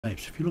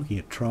shapes. If you're looking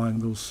at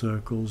triangles,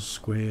 circles,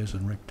 squares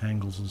and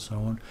rectangles and so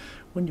on,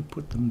 when you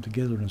put them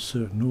together in a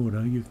certain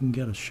order, you can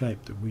get a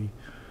shape that we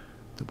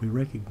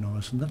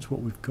recognise, and that's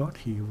what we've got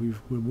here.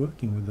 We're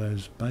working with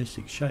those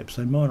basic shapes.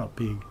 They might not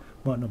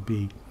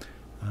be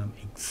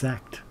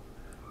exact,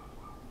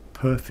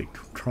 perfect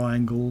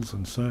triangles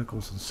and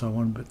circles and so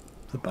on, but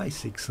the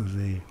basics are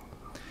there.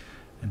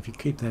 And if you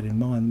keep that in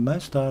mind,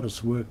 most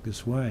artists work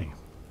this way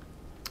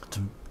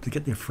to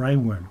get their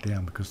framework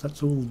down, because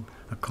that's all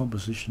a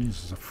composition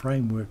is a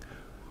framework,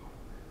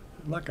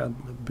 like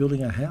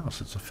building a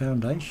house. It's a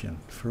foundation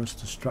for us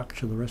to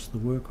structure the rest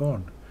of the work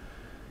on.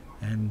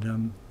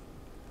 And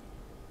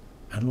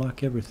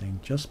like everything,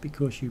 just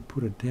because you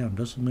put it down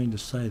doesn't mean to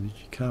say that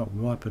you can't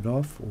wipe it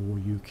off or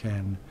you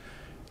can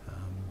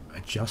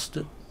adjust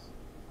it.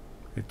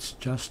 It's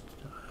just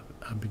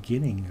a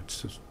beginning.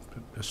 It's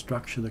a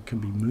structure that can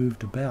be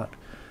moved about,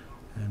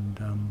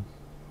 and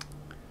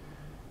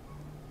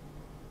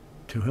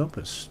to help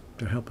us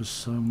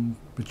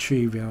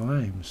achieve our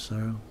aims.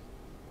 So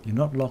you're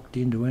not locked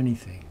into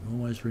anything.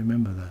 Always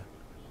remember that.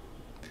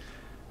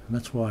 And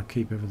that's why I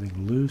keep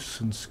everything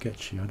loose and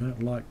sketchy. I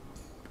don't like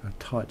a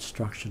tight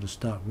structure to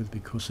start with,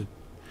 because it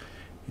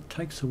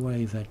takes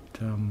away that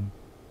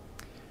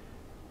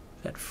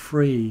that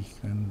free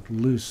and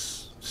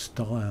loose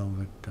style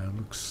that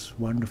looks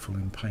wonderful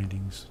in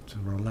paintings. It's a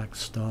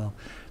relaxed style.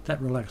 That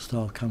relaxed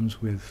style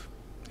comes with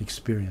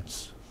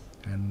experience,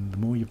 and the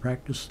more you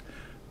practice,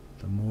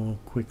 the more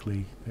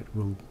quickly it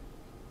will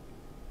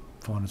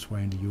find its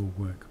way into your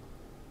work.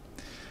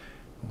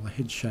 Well, the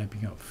head's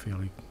shaping up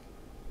fairly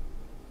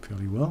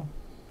well.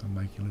 I'm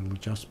making a little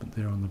adjustment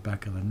there on the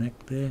back of the neck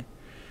there,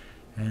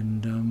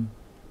 and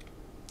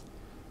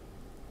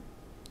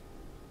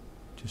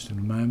just in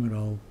a moment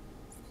I'll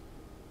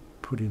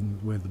put in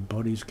where the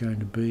body's going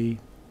to be,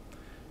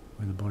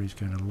 where the body's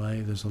going to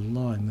lay. There's a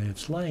line there.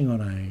 It's laying on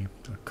a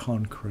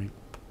concrete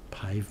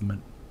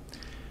pavement,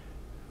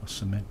 a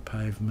cement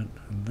pavement,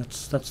 and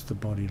that's the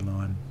body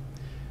line,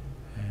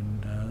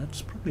 and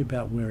that's probably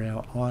about where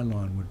our eye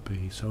line would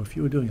be. So if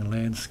you were doing a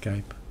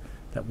landscape,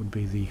 that would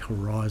be the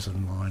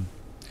horizon line.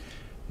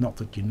 Not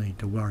that you need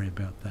to worry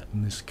about that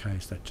in this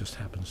case, that just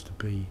happens to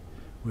be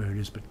where it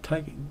is. But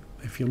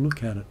if you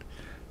look at it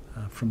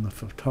from the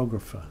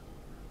photographer's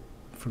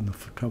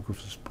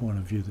point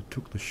of view that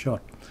took the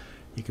shot,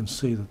 you can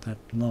see that that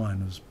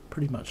line is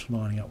pretty much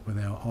lining up with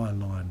our eye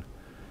line.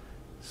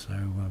 So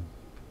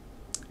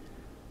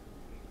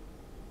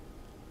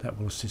that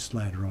will assist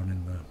later on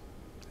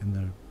in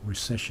the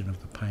recession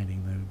of the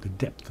painting, the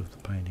depth of the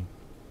painting.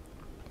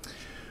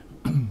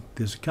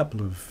 There's a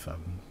couple of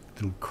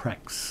little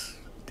cracks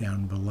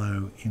down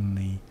below in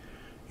the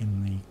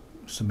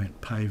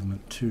cement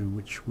pavement too,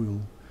 which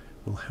will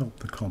help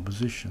the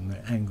composition,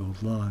 the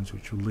angled lines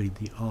which will lead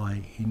the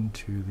eye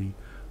into the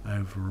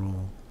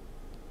overall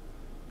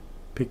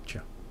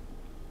picture.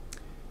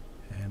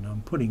 And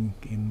I'm putting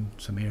in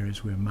some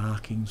areas where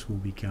markings will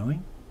be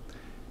going,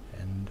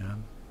 and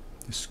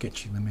just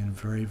sketching them in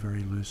very,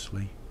 very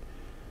loosely.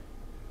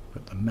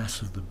 Got the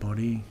mass of the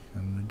body,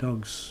 and the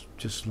dog's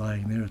just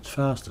laying there. It's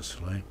fast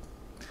asleep,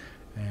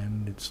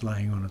 and it's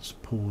laying on its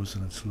paws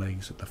and its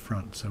legs at the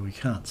front, so we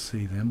can't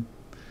see them.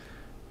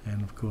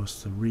 And of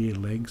course the rear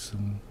legs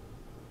and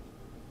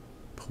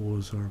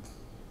paws are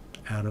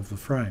out of the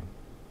frame.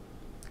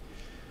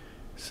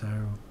 So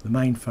the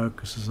main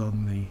focus is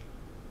on the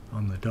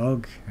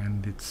dog,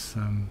 and it's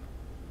the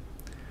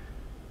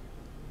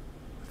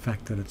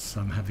fact that it's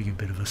having a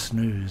bit of a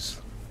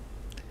snooze.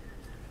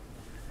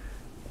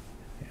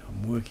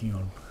 I'm working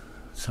on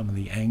some of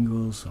the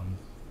angles. I'm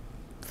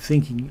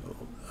thinking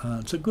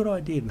it's a good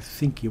idea to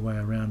think your way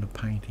around a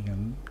painting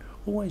and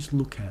always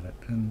look at it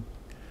and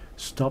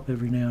stop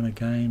every now and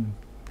again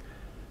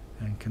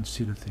and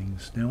consider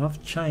things. Now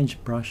I've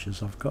changed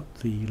brushes. I've got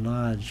the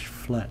large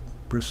flat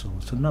bristle.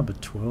 It's a number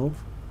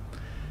 12,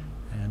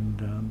 and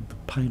the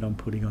paint I'm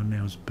putting on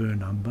now is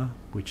burnt umber,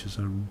 which is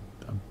a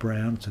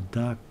brown. It's a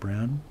dark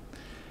brown,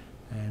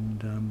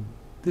 and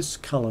this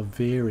colour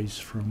varies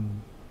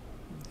from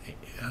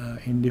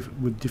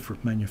with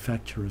different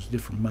manufacturers,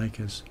 different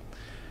makers.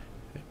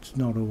 It's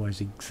not always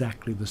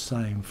exactly the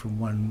same from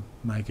one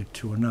maker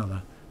to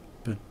another,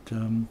 but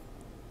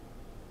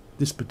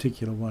this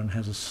particular one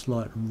has a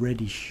slight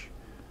reddish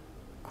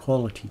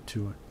quality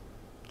to it.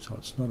 So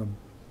it's not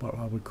what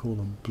I would call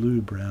a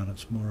blue brown,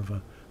 it's more of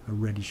a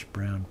reddish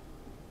brown.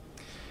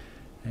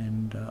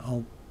 And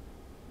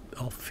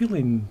I'll fill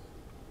in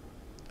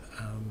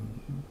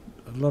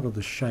a lot of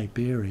the shape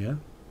area,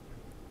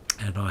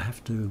 and I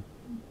have to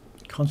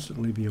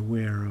constantly be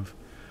aware of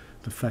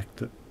the fact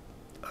that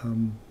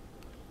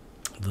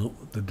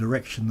the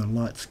direction the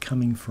light's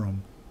coming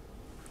from,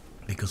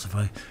 because if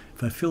I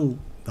fill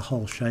the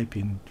whole shape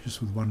in just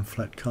with one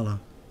flat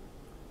colour,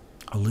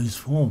 I'll lose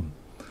form,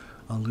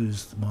 I'll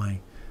lose my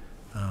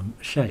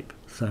shape.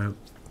 So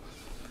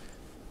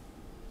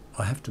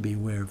I have to be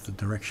aware of the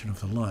direction of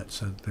the light,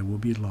 so there will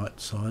be light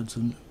sides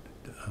and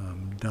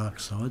dark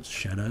sides,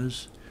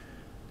 shadows,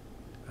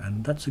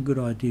 And that's a good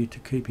idea to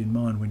keep in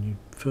mind when you're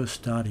first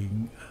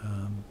starting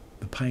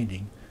the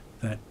painting,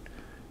 that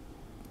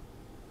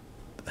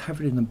have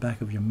it in the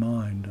back of your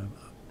mind,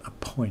 a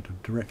point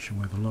of direction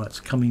where the light's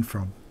coming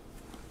from.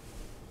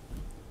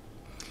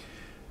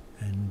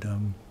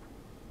 And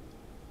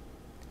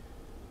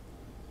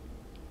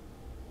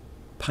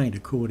paint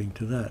according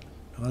to that.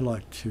 I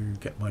like to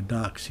get my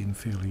darks in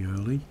fairly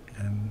early,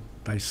 and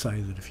they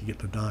say that if you get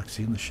the darks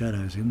in, the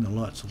shadows in, the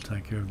lights will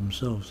take care of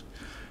themselves.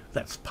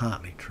 That's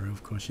partly true,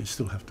 of course. You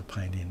still have to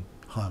paint in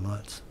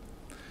highlights.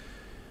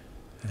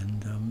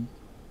 And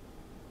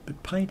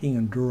but painting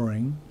and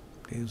drawing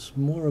is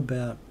more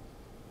about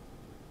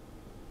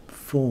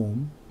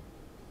form,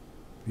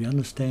 the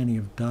understanding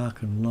of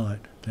dark and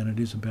light, than it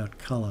is about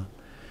colour.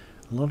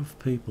 A lot of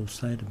people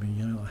say to me,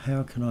 you know,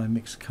 how can I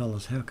mix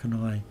colours? How can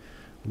I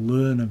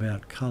learn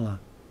about colour?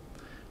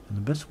 And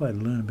the best way to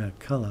learn about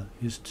colour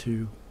is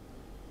to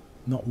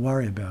not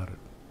worry about it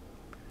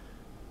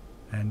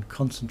and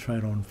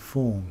concentrate on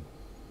form.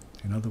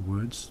 In other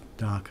words,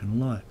 dark and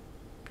light,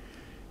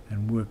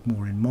 and work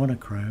more in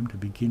monochrome to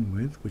begin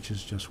with, which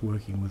is just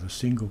working with a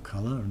single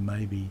colour and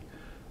maybe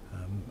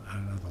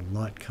another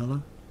light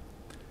colour,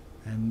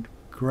 and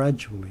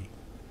gradually,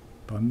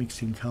 by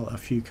mixing a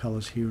few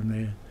colours here and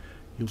there,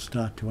 you'll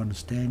start to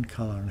understand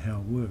colour and how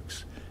it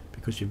works,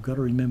 because you've got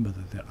to remember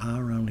that there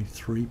are only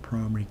 3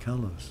 primary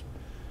colours: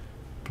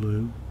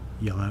 blue,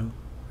 yellow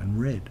and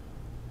red.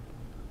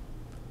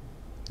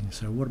 And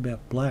so what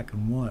about black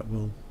and white?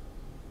 Well,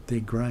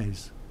 they're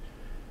greys.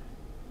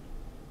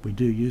 We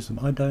do use them.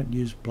 I don't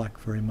use black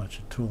very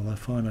much at all. I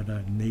find I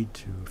don't need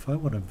to. If I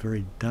want a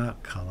very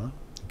dark colour,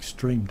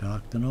 extreme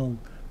dark, then I'll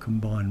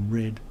combine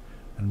red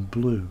and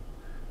blue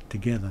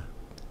together,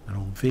 and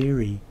I'll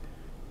vary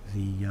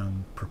the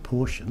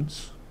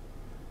proportions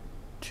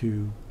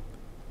to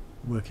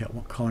work out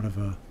what kind of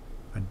a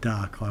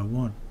dark I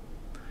want.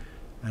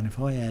 And if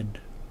I add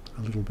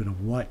a little bit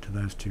of white to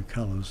those 2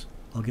 colours,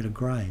 I'll get a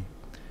grey,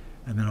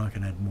 and then I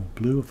can add more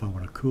blue if I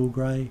want a cool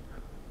grey,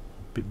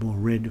 a bit more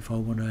red if I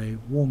want a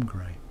warm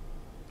grey.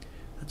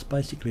 That's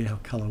basically how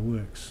colour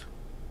works.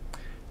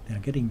 Now,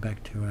 getting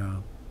back to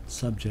our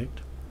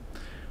subject,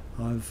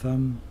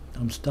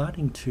 I'm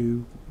starting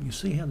to, you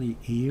see how the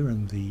ear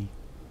and the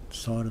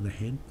side of the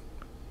head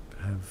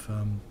have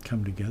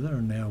come together,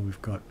 and now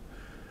we've got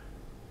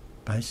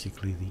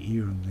basically the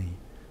ear and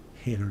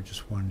the head are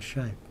just one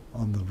shape.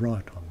 On the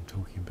right I'm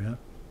talking about.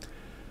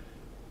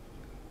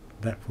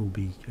 That will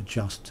be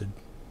adjusted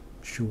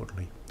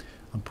shortly.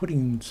 I'm putting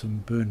in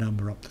some burnt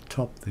umber up the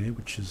top there,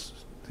 which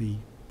is the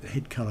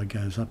head colour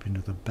goes up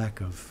into the back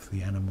of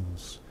the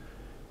animal's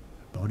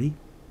body.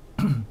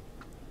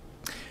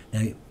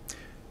 Now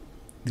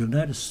you'll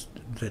notice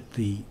that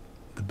the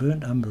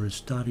burnt umber is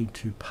starting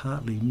to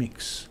partly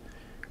mix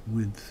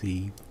with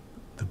the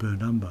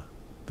burnt umber.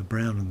 The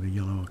brown and the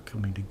yellow are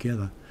coming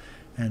together,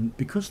 and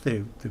because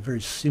they're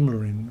very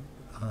similar in,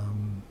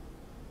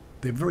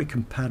 they're very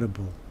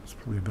compatible. It's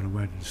probably a better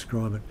way to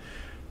describe it.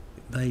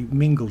 They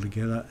mingle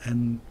together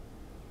and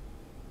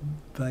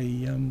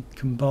they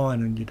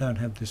combine, and you don't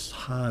have this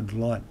hard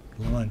light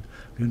line.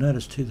 You'll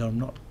notice too that I'm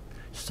not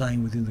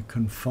staying within the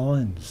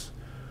confines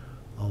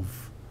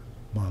of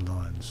my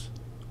lines.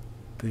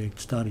 They're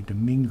starting to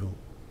mingle.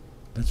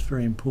 That's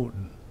very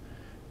important,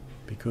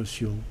 because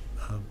you'll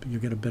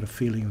get a better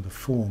feeling of the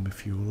form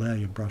if you allow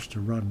your brush to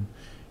run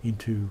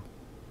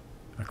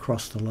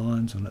across the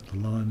lines and let the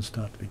lines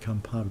start to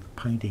become part of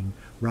the painting,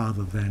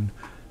 rather than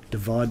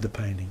divide the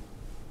painting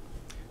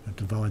and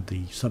divide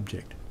the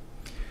subject.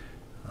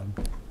 I'm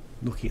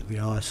looking at the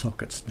eye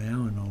sockets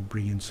now, and I'll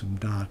bring in some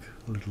dark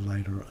a little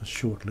later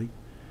shortly,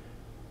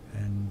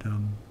 and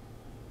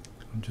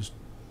I'm just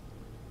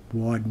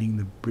widening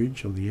the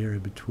bridge, or the area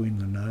between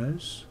the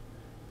nose,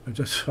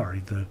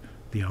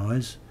 the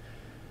eyes,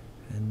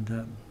 and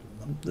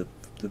the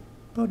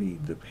body,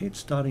 the head's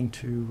starting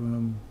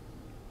to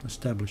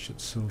establish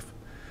itself.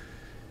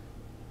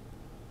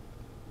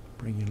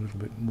 Bring in a little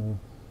bit more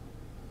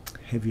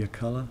heavier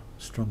colour,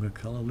 stronger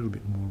colour, a little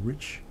bit more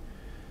rich,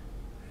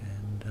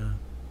 and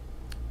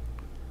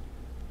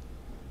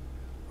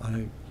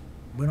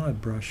when I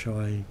brush,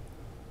 I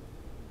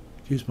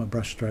use my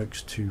brush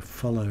strokes to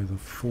follow the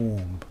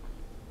form.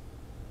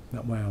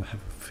 That way I'll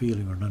have a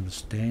feeling or an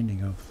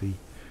understanding of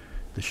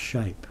the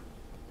shape.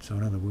 So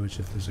in other words,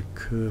 if there's a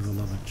curve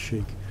along a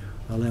cheek,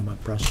 I allow my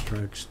brush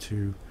strokes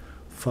to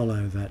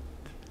follow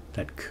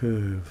that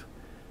curve,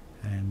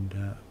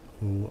 and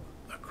or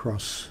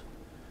across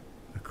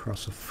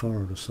a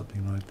forehead or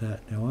something like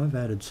that. Now I've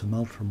added some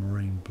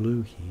ultramarine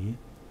blue here,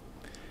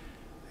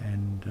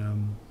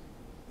 and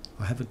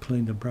I haven't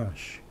cleaned the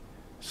brush.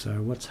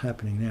 So what's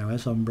happening now,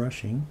 as I'm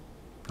brushing,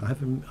 I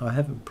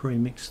haven't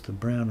pre-mixed the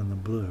brown and the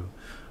blue.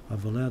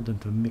 I've allowed them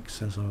to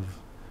mix as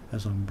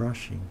I'm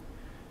brushing,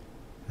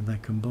 and they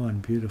combine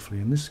beautifully,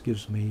 and this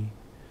gives me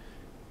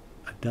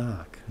a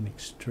dark, an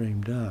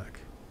extreme dark,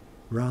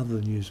 rather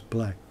than use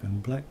black,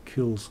 and black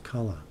kills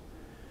colour.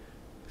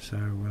 So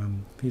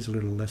here's a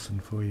little lesson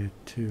for you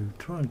to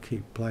try and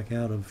keep black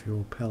out of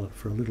your palette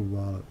for a little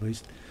while at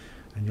least.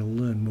 and you'll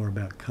learn more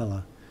about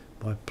colour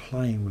by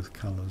playing with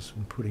colours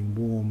and putting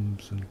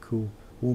warms and cool